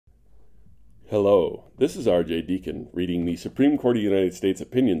Hello, this is R.J. Deacon reading the Supreme Court of the United States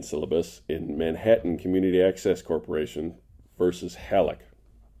opinion syllabus in Manhattan Community Access Corporation versus Halleck.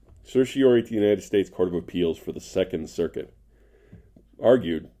 Certiorari to the United States Court of Appeals for the Second Circuit.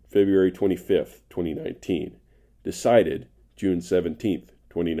 Argued February 25th, 2019. Decided June 17th,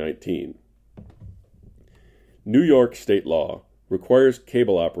 2019. New York state law requires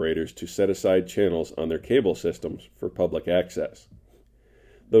cable operators to set aside channels on their cable systems for public access.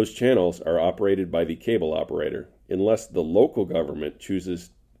 Those channels are operated by the cable operator, unless the local government chooses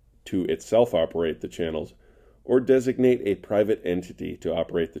to itself operate the channels or designate a private entity to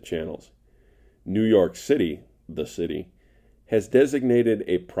operate the channels. New York City, the city, has designated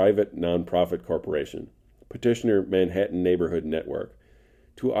a private nonprofit corporation, Petitioner Manhattan Neighborhood Network,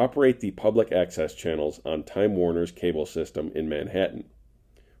 to operate the public access channels on Time Warner's cable system in Manhattan.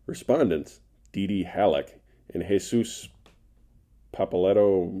 Respondents, Dede Halleck and Jesus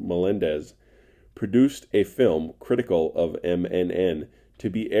Papaleto Melendez, produced a film critical of MNN to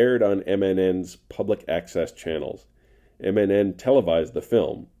be aired on MNN's public access channels. MNN televised the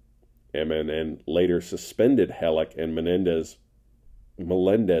film. MNN later suspended Halleck and Melendez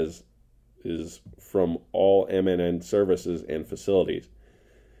from all MNN services and facilities.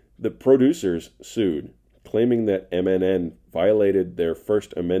 The producers sued, claiming that MNN violated their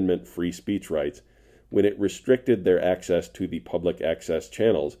First Amendment free speech rights when it restricted their access to the public access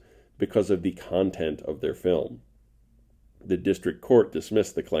channels because of the content of their film. The district court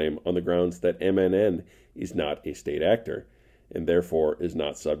dismissed the claim on the grounds that MNN is not a state actor and therefore is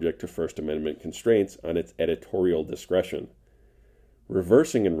not subject to First Amendment constraints on its editorial discretion.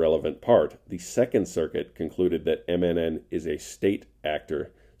 Reversing in relevant part, the Second Circuit concluded that MNN is a state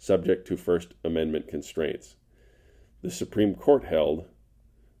actor subject to First Amendment constraints. The Supreme Court held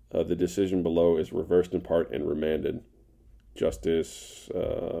the decision below is reversed in part and remanded. Justice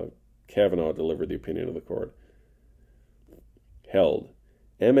Kavanaugh delivered the opinion of the court. Held,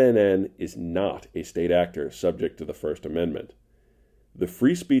 MNN is not a state actor subject to the First Amendment. The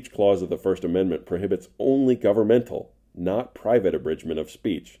free speech clause of the First Amendment prohibits only governmental, not private abridgment of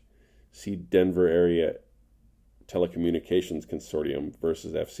speech. See Denver Area Telecommunications Consortium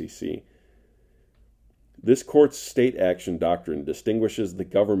versus FCC. This court's state action doctrine distinguishes the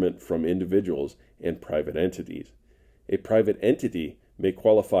government from individuals and private entities. A private entity may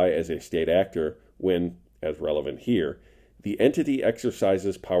qualify as a state actor when, as relevant here, the entity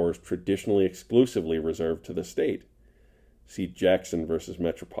exercises powers traditionally exclusively reserved to the state. See Jackson versus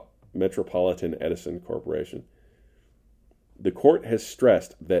Metropolitan Edison Corporation. The court has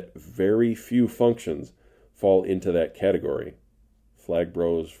stressed that very few functions fall into that category.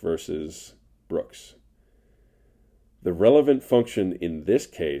 Flagbros versus Brooks. The relevant function in this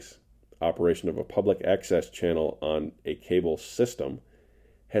case, operation of a public access channel on a cable system,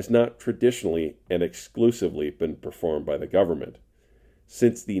 has not traditionally and exclusively been performed by the government.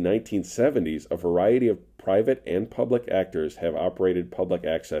 Since the 1970s, a variety of private and public actors have operated public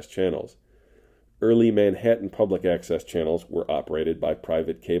access channels. Early Manhattan public access channels were operated by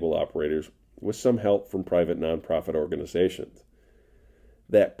private cable operators with some help from private nonprofit organizations.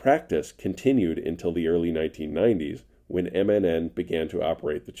 That practice continued until the early 1990s, when MNN began to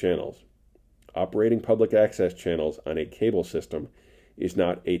operate the channels. Operating public access channels on a cable system is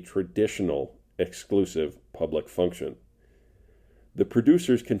not a traditional, exclusive public function. The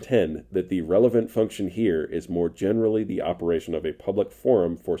producers contend that the relevant function here is more generally the operation of a public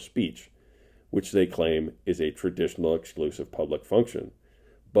forum for speech, which they claim is a traditional, exclusive public function.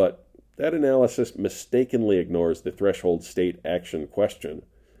 But that analysis mistakenly ignores the threshold state action question.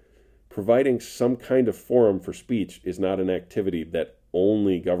 Providing some kind of forum for speech is not an activity that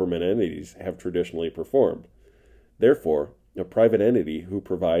only government entities have traditionally performed. Therefore, a private entity who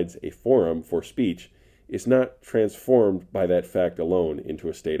provides a forum for speech is not transformed by that fact alone into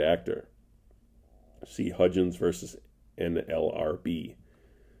a state actor. See Hudgens versus NLRB.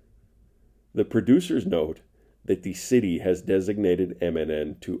 The producers note that the city has designated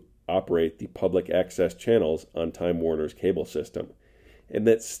MNN to operate the public access channels on Time Warner's cable system, and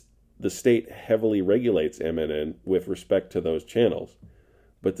that the state heavily regulates MNN with respect to those channels,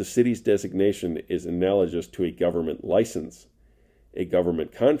 but the city's designation is analogous to a government license, a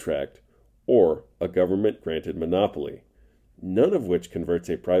government contract, or a government-granted monopoly, none of which converts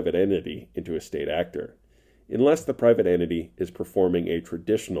a private entity into a state actor, unless the private entity is performing a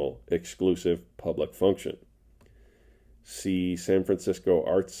traditional, exclusive public function. See San Francisco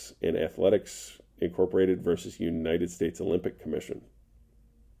Arts and Athletics Incorporated versus United States Olympic Commission.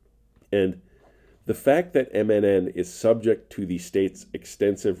 And the fact that MNN is subject to the state's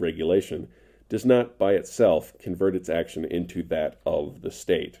extensive regulation does not by itself convert its action into that of the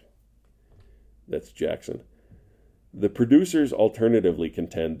state. That's Jackson. The producers alternatively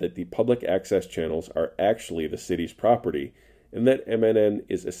contend that the public access channels are actually the city's property and that MNN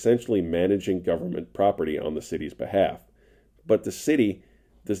is essentially managing government property on the city's behalf. But the city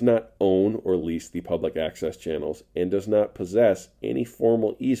does not own or lease the public access channels and does not possess any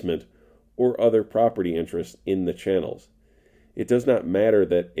formal easement or other property interests in the channels. It does not matter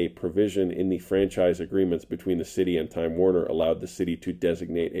that a provision in the franchise agreements between the city and Time Warner allowed the city to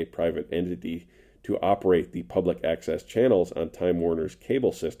designate a private entity to operate the public access channels on Time Warner's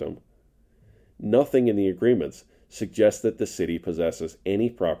cable system. Nothing in the agreements suggests that the city possesses any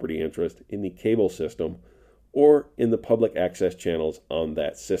property interest in the cable system or in the public access channels on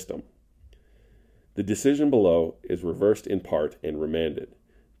that system. The decision below is reversed in part and remanded.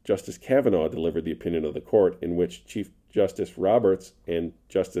 Justice Kavanaugh delivered the opinion of the court in which Chief Justice Roberts and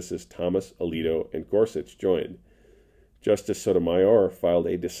Justices Thomas, Alito, and Gorsuch joined. Justice Sotomayor filed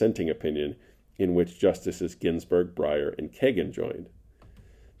a dissenting opinion in which Justices Ginsburg, Breyer, and Kagan joined.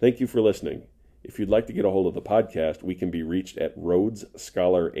 Thank you for listening. If you'd like to get a hold of the podcast, we can be reached at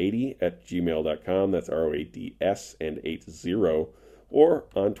rhodesscholar80@gmail.com. That's ROADS and 80, or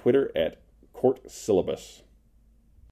on Twitter at Court Syllabus.